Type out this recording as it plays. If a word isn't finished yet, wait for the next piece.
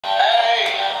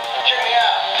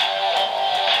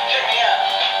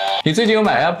你最近有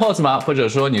买 AirPods 吗？或者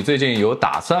说你最近有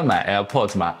打算买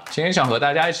AirPods 吗？今天想和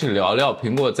大家一起聊聊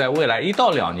苹果在未来1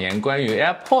到2年关于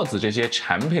AirPods 这些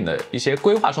产品的一些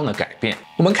规划上的改变。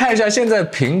我们看一下现在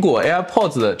苹果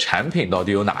AirPods 的产品到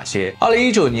底有哪些。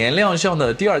2019年亮相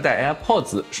的第2代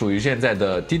AirPods 属于现在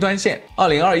的低端线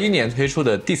，2021年推出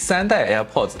的第3代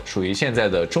AirPods 属于现在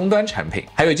的中端产品，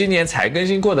还有今年才更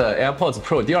新过的 AirPods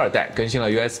Pro 第2代，更新了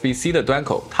USB-C 的端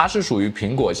口，它是属于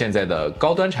苹果现在的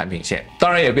高端产品线。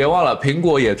当然也别忘了，苹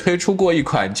果也推出过一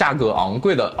款价格昂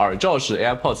贵的耳罩式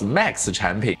AirPods Max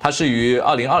产品，它是于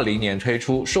2020年推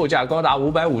出，售价高达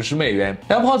550美元。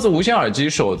AirPods 无线耳机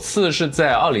首次是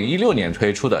在2016年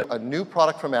推出的。 A new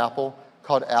product from Apple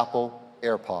called Apple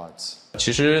AirPods。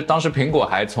其实当时苹果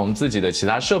还从自己的其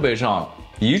他设备上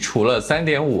移除了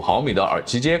3.5毫米的耳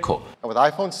机接口。 And with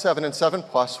iPhone 7 and 7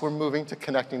 Plus, we're moving to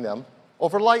connecting them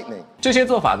over Lightning。这些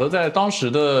做法都在当时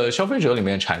的消费者里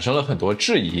面产生了很多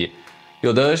质疑。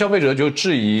有的消费者就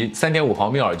质疑3.5毫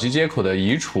米耳机接口的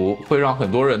移除会让很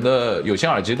多人的有线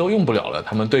耳机都用不了了，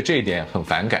他们对这一点很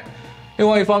反感。另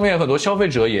外一方面，很多消费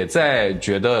者也在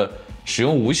觉得使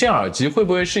用无线耳机会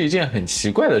不会是一件很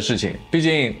奇怪的事情？毕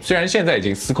竟虽然现在已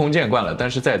经司空见惯了，但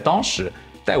是在当时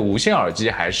戴无线耳机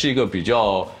还是一个比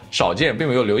较少见并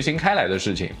没有流行开来的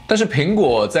事情。但是苹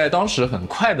果在当时很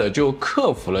快的就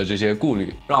克服了这些顾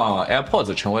虑，让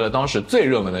AirPods 成为了当时最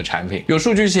热门的产品。有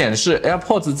数据显示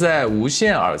AirPods 在无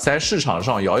线耳塞市场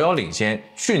上遥遥领先，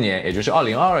去年也就是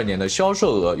2022年的销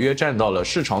售额约占到了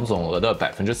市场总额的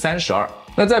32%。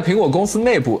那在苹果公司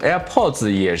内部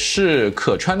 ，AirPods 也是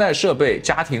可穿戴设备、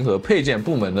家庭和配件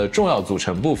部门的重要组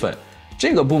成部分。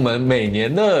这个部门每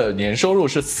年的年收入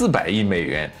是400亿美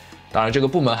元。当然，这个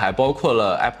部门还包括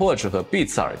了 Apple Watch 和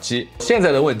Beats 耳机。现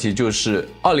在的问题就是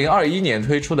，2021年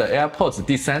推出的 AirPods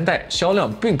第3代销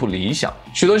量并不理想，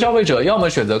许多消费者要么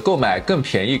选择购买更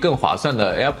便宜、更划算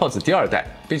的 AirPods 第2代，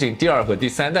毕竟第2和第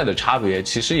3代的差别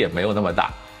其实也没有那么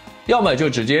大。要么就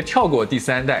直接跳过第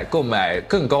3代，购买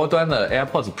更高端的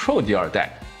AirPods Pro 第2代。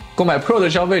购买 Pro 的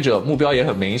消费者目标也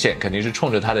很明显，肯定是冲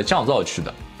着它的降噪去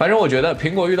的。反正我觉得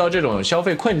苹果遇到这种消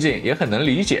费困境也很能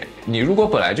理解。你如果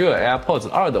本来就有 AirPods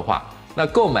 2的话，那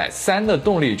购买3的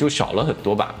动力就小了很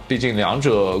多吧，毕竟两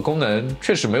者功能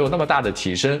确实没有那么大的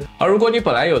提升。而如果你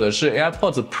本来有的是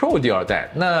AirPods Pro 第2代，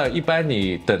那一般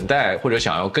你等待或者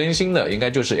想要更新的应该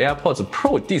就是 AirPods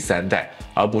Pro 第3代，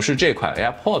而不是这款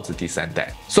AirPods 第3代。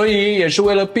所以也是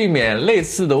为了避免类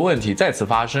似的问题再次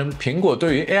发生，苹果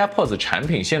对于 AirPods 产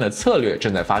品线的策略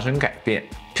正在发生改变。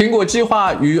苹果计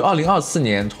划于2024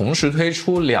年同时推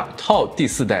出2套第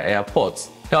4代 AirPods。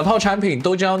2套产品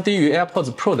都将低于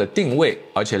AirPods Pro 的定位，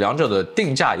而且两者的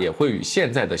定价也会与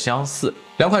现在的相似。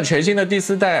2款全新的第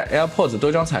4代 AirPods 都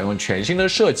将采用全新的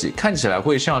设计，看起来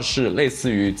会像是类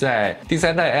似于在第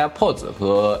3代 AirPods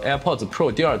和 AirPods Pro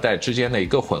第2代之间的一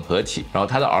个混合体，然后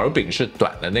它的耳柄是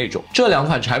短的那种。这2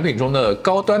款产品中的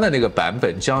高端的那个版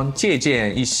本将借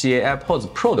鉴一些 AirPods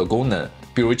Pro 的功能，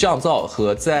比如降噪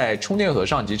和在充电盒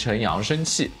上集成扬声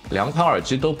器。2款耳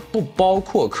机都不包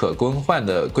括可更换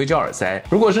的硅胶耳塞。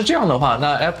如果是这样的话，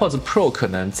那 AirPods Pro 可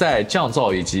能在降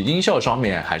噪以及音效上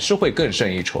面还是会更胜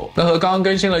一筹。那和刚刚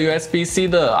更新了 USB-C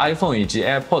的 iPhone 以及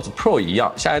AirPods Pro 一样，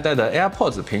下一代的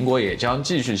AirPods 苹果也将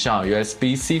继续向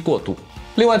USB-C 过渡。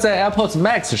另外，在 AirPods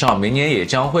Max 上，明年也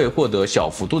将会获得小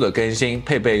幅度的更新，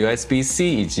配备 USB-C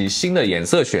以及新的颜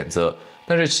色选择，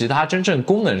但是其他真正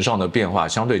功能上的变化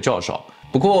相对较少。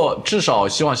不过，至少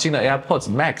希望新的 AirPods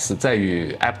Max 在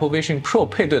与 Apple Vision Pro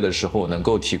配对的时候能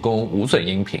够提供无损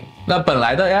音频。那本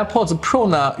来的 AirPods Pro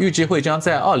呢，预计会将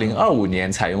在2025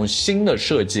年采用新的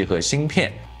设计和芯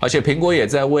片，而且苹果也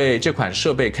在为这款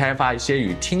设备开发一些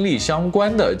与听力相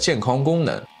关的健康功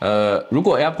能。如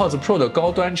果 AirPods Pro 的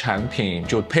高端产品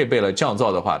就配备了降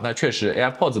噪的话，那确实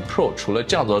AirPods Pro 除了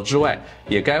降噪之外，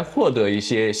也该获得一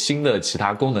些新的其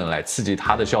他功能来刺激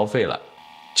它的消费了。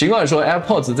尽管说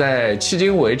AirPods 在迄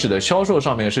今为止的销售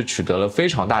上面是取得了非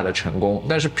常大的成功，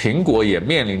但是苹果也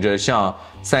面临着像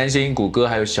三星、谷歌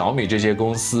还有小米这些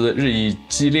公司日益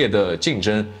激烈的竞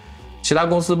争。其他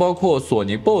公司包括索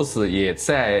尼、BOSS 也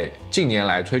在近年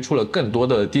来推出了更多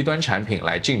的低端产品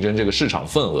来竞争这个市场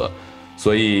份额，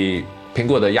所以苹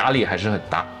果的压力还是很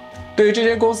大。对于这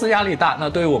些公司压力大，那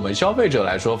对于我们消费者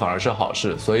来说反而是好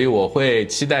事，所以我会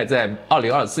期待在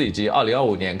2024以及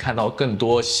2025年看到更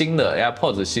多新的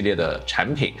AirPods 系列的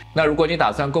产品。那如果你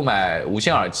打算购买无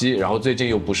线耳机，然后最近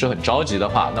又不是很着急的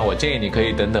话，那我建议你可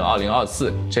以等等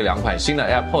2024这2款新的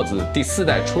AirPods 第4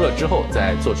代出了之后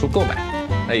再做出购买。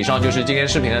那以上就是今天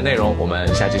视频的内容，我们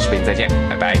下期视频再见，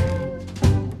拜拜。